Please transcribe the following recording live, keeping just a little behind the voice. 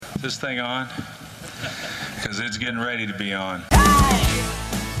this thing on? Because it's getting ready to be on.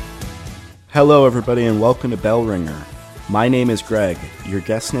 Hello, everybody, and welcome to Bell Ringer. My name is Greg. Your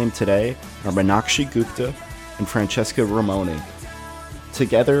guest name today are Meenakshi Gupta and Francesca Ramoni.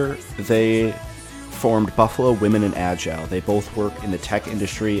 Together, they formed Buffalo Women in Agile. They both work in the tech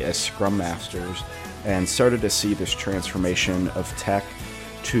industry as Scrum Masters and started to see this transformation of tech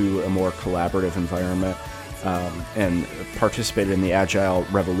to a more collaborative environment and participated in the Agile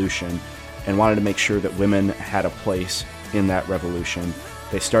revolution and wanted to make sure that women had a place in that revolution.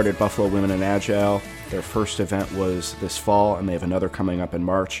 They started Buffalo Women in Agile. Their first event was this fall, and they have another coming up in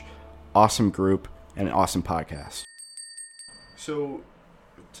March. Awesome group and an awesome podcast. So,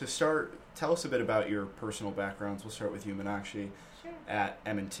 to start, tell us a bit about your personal backgrounds. We'll start with you, Meenakshi, Sure. at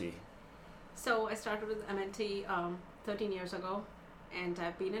M&T. So I started with M&T 13 years ago, and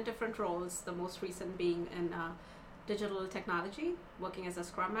I've been in different roles, the most recent being in digital technology, working as a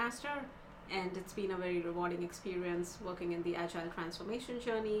Scrum Master, and it's been a very rewarding experience working in the Agile transformation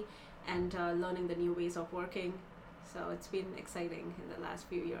journey and learning the new ways of working. So it's been exciting in the last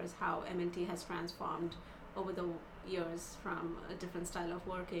few years how M&T has transformed over the years from a different style of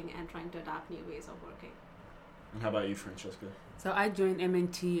working and trying to adapt new ways of working. And how about you, Francesca? So I joined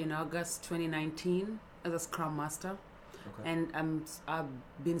M&T in August 2019 as a Scrum Master. Okay. And I've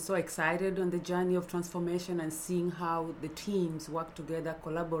been so excited on the journey of transformation and seeing how the teams work together,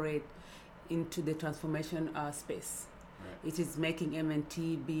 collaborate into the transformation space. Right. It is making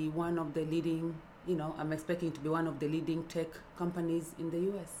M&T be one of the leading, I'm expecting to be one of the leading tech companies in the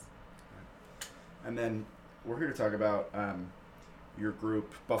US. Right. And then we're here to talk about your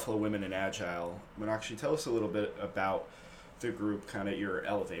group, Buffalo Women in Agile. Meenakshi, tell us a little bit about the group, kind of your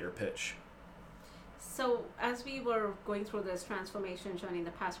elevator pitch. So as we were going through this transformation journey in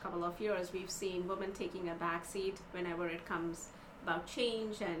the past couple of years, we've seen women taking a backseat whenever it comes about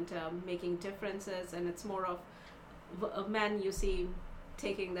change and making differences, and it's more of men you see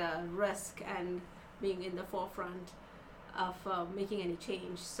taking the risk and being in the forefront of making any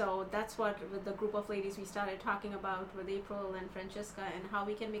change. So that's what with the group of ladies we started talking about with April and Francesca, and how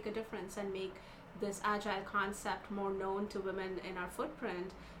we can make a difference and make this agile concept more known to women in our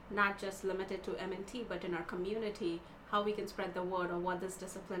footprint, not just limited to M&T but in our community, how we can spread the word of what this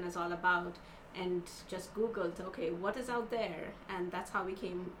discipline is all about, and just Googled, okay, what is out there? And that's how we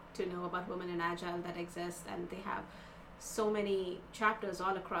came to know about Women in Agile that exists, and they have so many chapters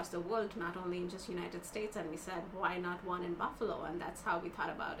all across the world, not only in just United States. And we said, why not one in Buffalo? And that's how we thought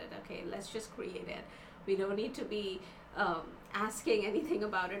about it. Okay, let's just create it. We don't need to be asking anything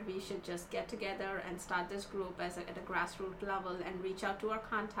about it. We should just get together and start this group at a grassroots level and reach out to our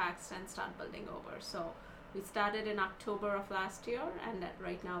contacts and start building over. So we started in October of last year, and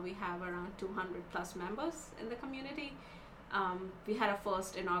right now we have around 200 plus members in the community. We had a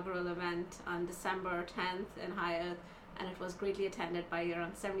first inaugural event on December 10th in Hyatt, and it was greatly attended by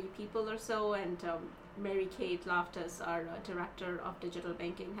around 70 people or so, and Mary Kate Loftus, our director of digital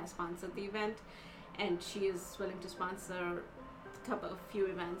banking, has sponsored the event, and she is willing to sponsor a few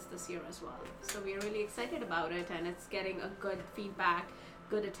events this year as well. So we are really excited about it, and it's getting a good feedback,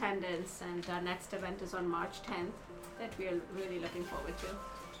 good attendance, and our next event is on March 10th that we are really looking forward to.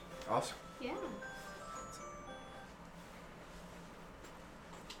 Awesome. Yeah.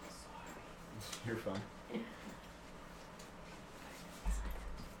 You're fine.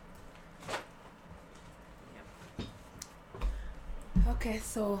 Okay,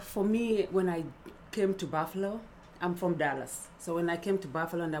 so for me, when I came to Buffalo, I'm from Dallas. So when I came to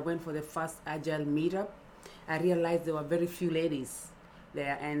Buffalo and I went for the first Agile meetup, I realized there were very few ladies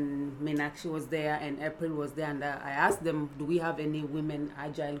there, and Meenakshi was there and April was there, and I asked them, do we have any women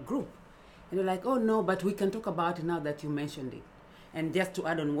Agile group? And they're like, oh no, but we can talk about it now that you mentioned it. And just to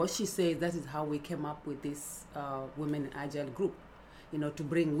add on what she says, that is how we came up with this Women Agile group. To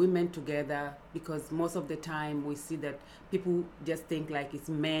bring women together, because most of the time we see that people just think like it's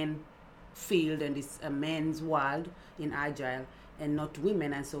men field and it's a men's world in Agile and not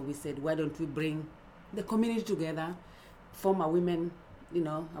women. And so we said, why don't we bring the community together, form a women,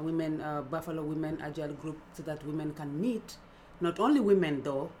 Buffalo Women Agile group, so that women can meet. Not only women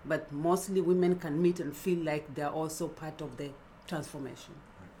though, but mostly women can meet and feel like they're also part of the transformation.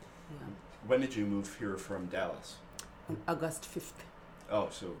 Yeah. When did you move here from Dallas? On August 5th. Oh,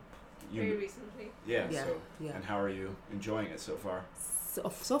 so Very recently. Yeah. Yeah, So, yeah. and how are you enjoying it so far?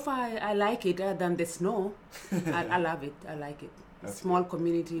 So far, I like it. Other than the snow, I love it. I like it. That's Small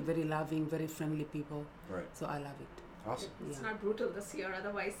community, very loving, very friendly people. Right. So I love it. Awesome. It's Yeah. not brutal this year,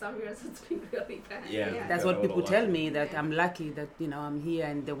 otherwise some years it's been really bad. Yeah. That's got what a people little tell lucky. me, that Yeah. I'm lucky that I'm here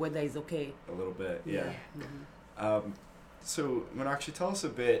and the weather is okay. A little bit, yeah. Mhm. So, Meenakshi, tell us a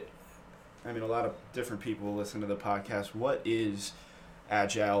bit. I mean, a lot of different people listen to the podcast. What is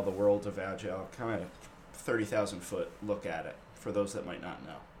Agile, the world of Agile? Kind of 30,000 foot look at it for those that might not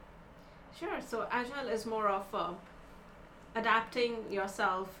know. Sure. So Agile is more of adapting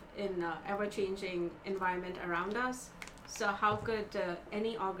yourself in ever-changing environment around us. So how could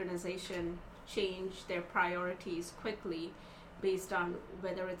any organization change their priorities quickly based on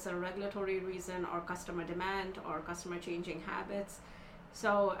whether it's a regulatory reason or customer demand or customer changing habits?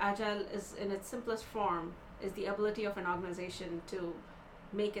 So Agile is, in its simplest form, is the ability of an organization to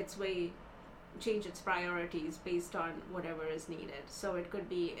make its way, change its priorities based on whatever is needed. So it could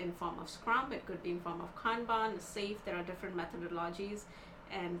be in form of Scrum, it could be in form of Kanban, SAFe. There are different methodologies,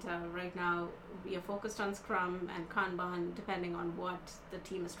 and right now we are focused on Scrum and Kanban depending on what the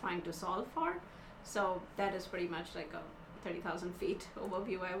team is trying to solve for. So that is pretty much like a 30,000 feet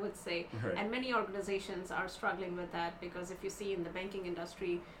overview, I would say. Right. And many organizations are struggling with that, because if you see in the banking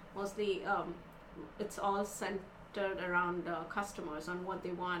industry, mostly it's all centered around customers, on what they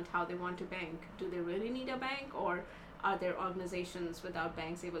want, how they want to bank. Do they really need a bank, or are there organizations without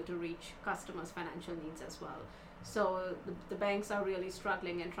banks able to reach customers' financial needs as well? So the banks are really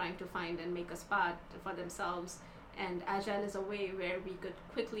struggling and trying to find and make a spot for themselves. And Agile is a way where we could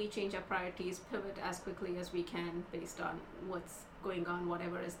quickly change our priorities, pivot as quickly as we can based on what's going on,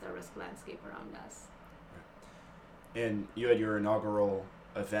 whatever is the risk landscape around us. And you had your inaugural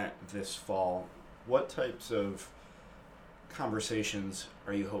event this fall. What types of conversations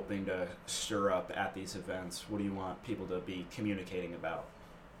are you hoping to stir up at these events? What do you want people to be communicating about?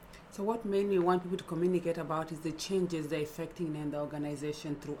 So what mainly we want people to communicate about is the changes they're affecting in the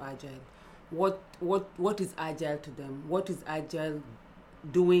organization through Agile. What is Agile to them? What is Agile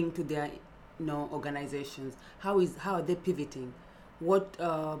doing to their organizations? How are they pivoting? What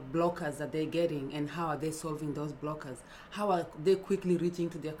blockers are they getting, and how are they solving those blockers? How are they quickly reaching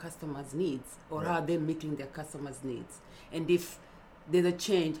to their customers' needs, or Right. how are they meeting their customers' needs? And if there's a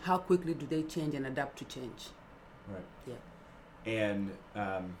change, how quickly do they change and adapt to change? Right. Yeah. And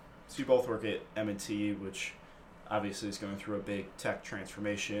so you both work at M&T, which obviously is going through a big tech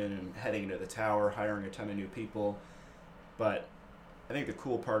transformation and heading into the tower, hiring a ton of new people. But I think the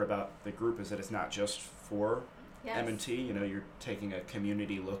cool part about the group is that it's not just for Yes. M&T. You're taking a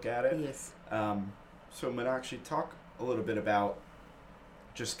community look at it. Yes. So Meenakshi, talk a little bit about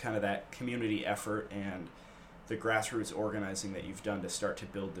just kind of that community effort and the grassroots organizing that you've done to start to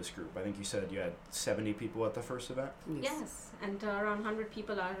build this group. I think you said you had 70 people at the first event? Yes, and around 100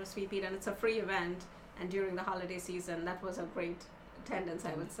 people RSVP'd, and it's a free event. And during the holiday season, that was a great attendance,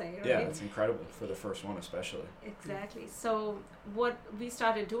 I would say. Right? Yeah, it's incredible for the first one especially. Exactly. So what we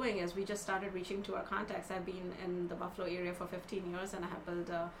started doing is we just started reaching to our contacts. I've been in the Buffalo area for 15 years, and I have built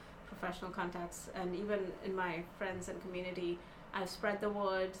professional contacts. And even in my friends and community, I've spread the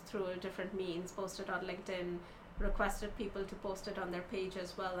word through different means, posted on LinkedIn, requested people to post it on their page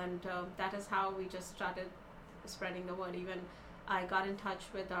as well. And that is how we just started spreading the word. Even I got in touch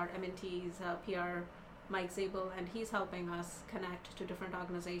with our M&T's PR, Mike Zabel, and he's helping us connect to different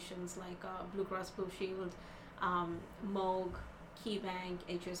organizations like Blue Cross Blue Shield, Moog, KeyBank,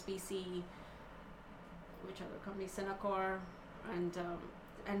 HSBC, which other company, Synacor,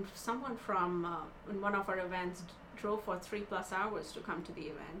 and someone from in one of our events drove for 3+ hours to come to the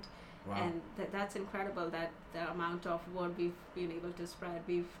event. Wow. And that's incredible, that the amount of word we've been able to spread.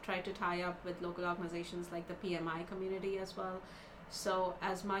 We've tried to tie up with local organizations like the PMI community as well. So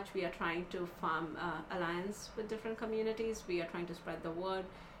as much we are trying to form alliance with different communities, we are trying to spread the word,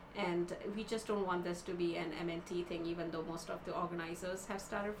 and we just don't want this to be an M&T thing, even though most of the organizers have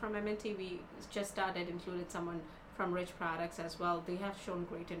started from M&T. We just included someone from Rich Products as well. They have shown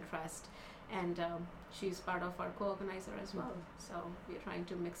great interest, and she's part of our co-organizer as well. So we're trying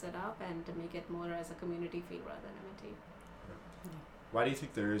to mix it up and to make it more as a community feel rather than M&T. Why do you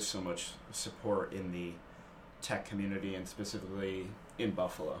think there is so much support in the tech community, and specifically in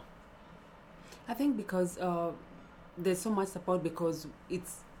Buffalo? I think because there's so much support, because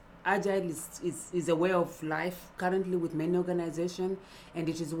Agile is a way of life currently with many organizations, and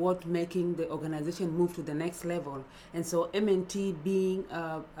it is what making the organization move to the next level. And so M&T being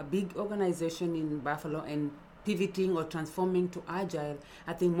a big organization in Buffalo and pivoting or transforming to Agile,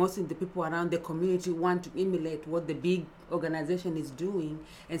 I think most of the people around the community want to emulate what the big organization is doing,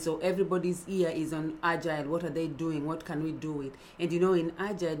 and so everybody's ear is on Agile. What are they doing? What can we do it? And in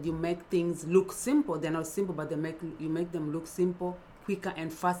Agile, you make things look simple. They're not simple, but you make them look simple, quicker,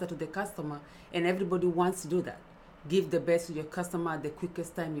 and faster to the customer, and everybody wants to do that. Give the best to your customer at the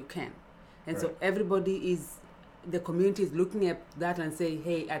quickest time you can. And so Right. everybody is the community is looking at that and say,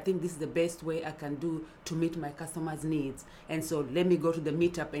 hey, I think this is the best way I can do to meet my customers' needs. And so let me go to the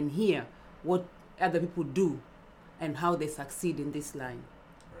meetup and hear what other people do and how they succeed in this line.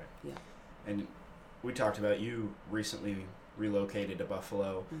 Right. Yeah. And we talked about you recently relocated to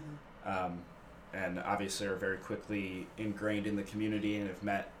Buffalo, and obviously are very quickly ingrained in the community and have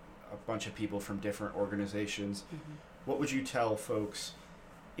met a bunch of people from different organizations. What would you tell folks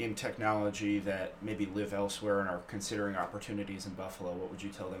in technology that maybe live elsewhere and are considering opportunities in Buffalo? What would you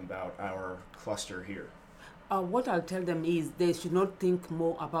tell them about our cluster here? What I'll tell them is they should not think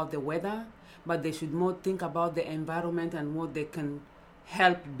more about the weather, but they should more think about the environment and what they can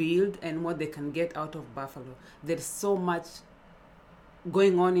help build and what they can get out of Buffalo. There's so much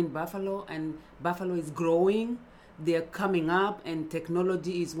going on in Buffalo, and Buffalo is growing. They're coming up, and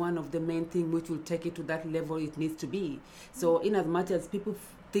technology is one of the main things which will take it to that level it needs to be. So in as much as people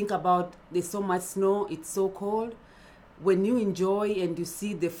think about there's so much snow, it's so cold, when you enjoy and you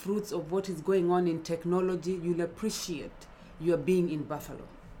see the fruits of what is going on in technology, you'll appreciate your being in Buffalo.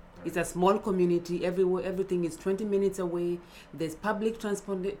 It's a small community. Everywhere, everything is 20 minutes away. There's public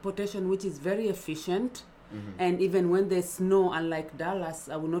transportation, which is very efficient. And even when there's snow, unlike Dallas,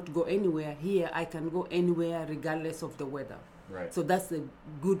 I will not go anywhere. Here, I can go anywhere regardless of the weather. Right. So that's the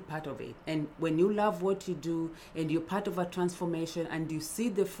good part of it. And when you love what you do and you're part of a transformation and you see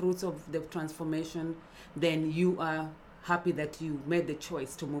the fruits of the transformation, then you are happy that you made the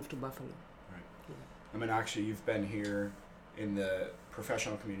choice to move to Buffalo. Right. I mean, actually, you've been here in the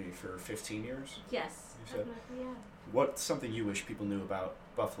professional community for 15 years? Yes, You said? definitely, yeah. What's something you wish people knew about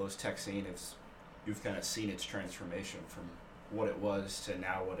Buffalo's tech scene if you've kind of seen its transformation from what it was to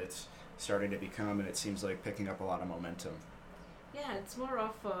now what it's starting to become, and it seems like picking up a lot of momentum? Yeah, it's more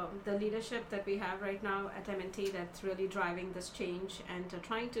of the leadership that we have right now at M&T that's really driving this change and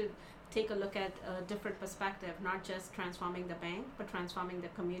trying to take a look at a different perspective, not just transforming the bank, but transforming the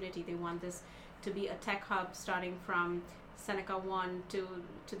community. They want this to be a tech hub starting from Seneca 1 to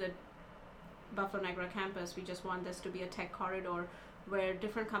the Buffalo Niagara campus. We just want this to be a tech corridor where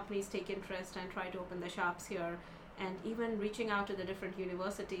different companies take interest and try to open the shops here, and even reaching out to the different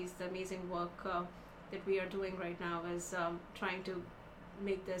universities. The amazing work that we are doing right now is trying to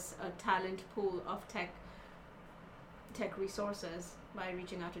make this a talent pool of tech resources by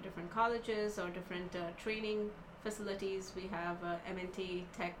reaching out to different colleges or different training facilities. We have M&T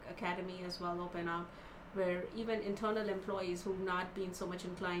Tech Academy as well open up, where even internal employees who've not been so much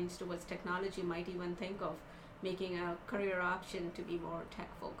inclined towards technology might even think of making a career option to be more tech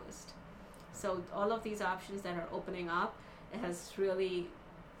focused. So all of these options that are opening up has really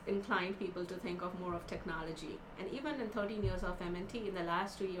inclined people to think of more of technology. And even in 13 years of M&T, in the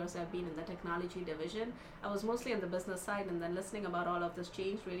last 2 years I've been in the technology division. I was mostly on the business side, and then listening about all of this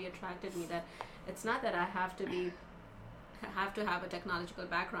change really attracted me that it's not that I have to have a technological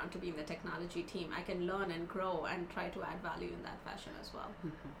background to be in the technology team. I can learn and grow and try to add value in that fashion as well.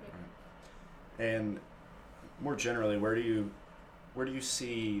 And more generally, where do you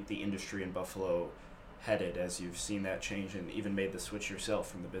see the industry in Buffalo headed as you've seen that change and even made the switch yourself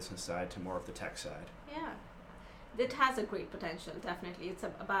from the business side to more of the tech side? Yeah, it has a great potential, definitely. It's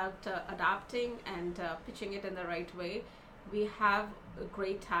about adapting and pitching it in the right way. We have a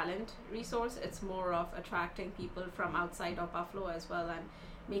great talent resource. It's more of attracting people from outside of Buffalo as well and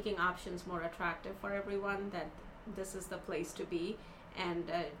making options more attractive for everyone, that this is the place to be.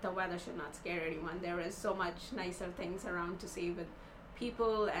 And the weather should not scare anyone. There is so much nicer things around to see with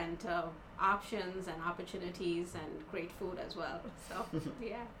people and options and opportunities and great food as well. So,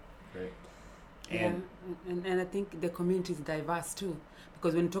 yeah. Great. And I think the community is diverse too,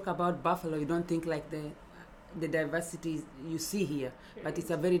 because when you talk about Buffalo, you don't think like the diversity you see here, but it's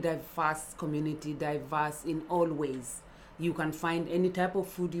a very diverse community, diverse in all ways. You can find any type of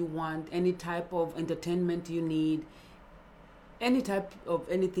food you want, any type of entertainment you need, any type of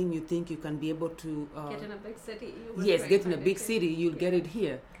anything you think you can be able to get in a big city. Get in a big city, you'll get it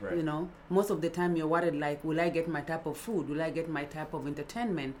here. Right. You know, most of the time you're worried like, will I get my type of food? Will I get my type of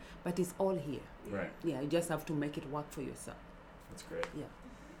entertainment? But it's all here. Right. Yeah, you just have to make it work for yourself. That's great. Yeah.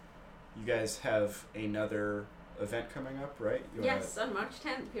 You guys have another event coming up, right? Yes, on March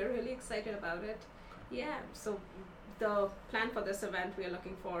 10th. We're really excited about it. Yeah, so the plan for this event we're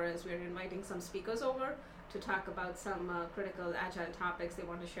looking for is we're inviting some speakers over to talk about some critical agile topics they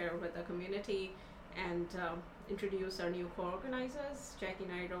want to share with the community, and introduce our new co-organizers, Jackie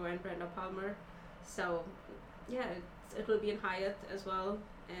Nairo and Brenda Palmer. So yeah, it will be in Hyatt as well,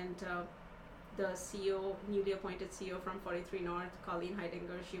 and the CEO, newly appointed CEO from 43 North, Colleen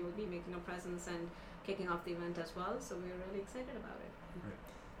Heidinger, she will be making a presence and kicking off the event as well. So we're really excited about it. Right.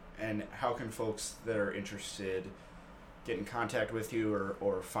 And how can folks that are interested get in contact with you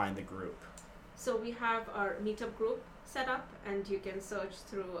or find the group? So we have our meetup group set up, and you can search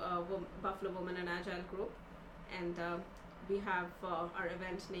through Buffalo Women in Agile group, and we have our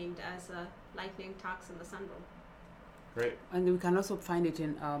event named as Lightning Talks in the Sunroom. Great. And we can also find it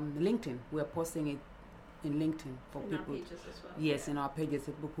in LinkedIn. We are posting it in LinkedIn for In people. our pages as well. Yes, in our pages,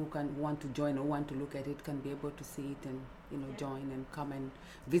 people who can want to join or want to look at it can be able to see it and join and come and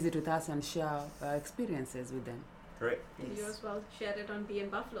visit with us and share experiences with them. Great. And you as well shared it on Be in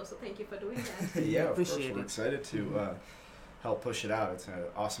Buffalo, so thank you for doing that. Yeah, of course. Appreciate We're it. excited to help push it out. It's an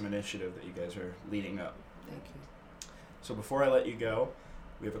awesome initiative that you guys are leading up. Thank you. So before I let you go,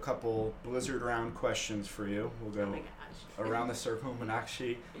 we have a couple Blizzard round questions for you. We'll Oh go my gosh. around the circle,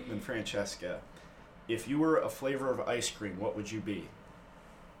 Meenakshi, then Francesca. If you were a flavor of ice cream, what would you be?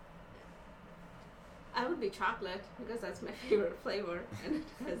 I would be chocolate because that's my favorite flavor, and it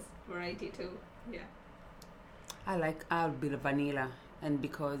has variety too. Yeah. I'll be the vanilla, and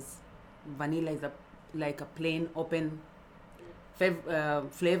because vanilla is like a plain open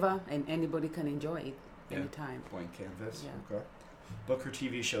flavor, and anybody can enjoy it anytime. Blank canvas. Yeah. Okay. Book or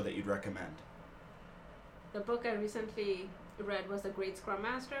TV show that you'd recommend? The book I recently read was The Great Scrum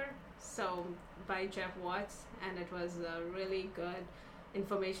Master, so by Jeff Watts, and it was really good,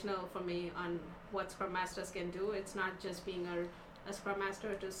 informational for me on what Scrum Masters can do. It's not just being a Scrum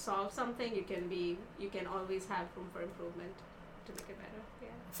Master to solve something. You can always have room for improvement to make it better. Yeah.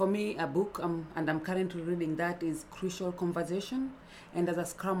 For me, a book, and I'm currently reading that, is Crucial Conversation. And as a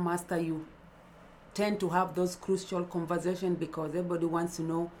Scrum Master, you tend to have those crucial conversations because everybody wants to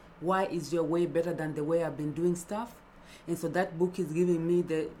know why is your way better than the way I've been doing stuff. And so that book is giving me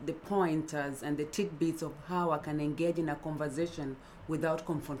the pointers and the tidbits of how I can engage in a conversation without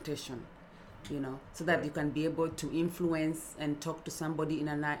confrontation, so that you can be able to influence and talk to somebody in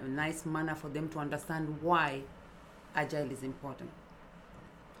a nice manner for them to understand why Agile is important.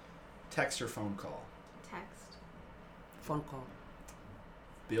 Text or phone call? Text. Phone call.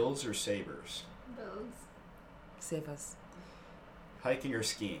 Bills or Sabres? Bills. Save us. Hiking or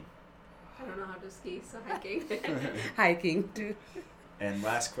skiing? I don't know how to ski, so hiking. Hiking too. And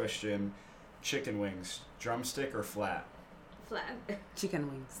last question, chicken wings, drumstick or flat? Flat. Chicken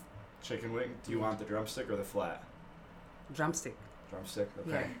wings. Chicken wing, do you want the drumstick or the flat? Drumstick. Drumstick,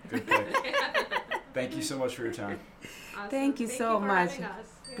 okay, Yeah. good pick. Thank you so much for your time. Awesome. Thank you so for much. having us.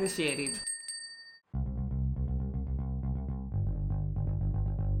 Yeah. Appreciate it.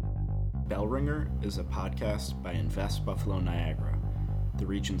 Bellringer is a podcast by Invest Buffalo Niagara, the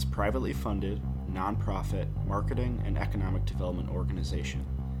region's privately funded, nonprofit marketing and economic development organization.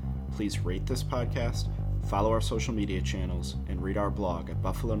 Please rate this podcast, follow our social media channels, and read our blog at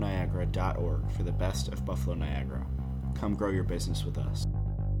buffaloniagara.org for the best of Buffalo Niagara. Come grow your business with us.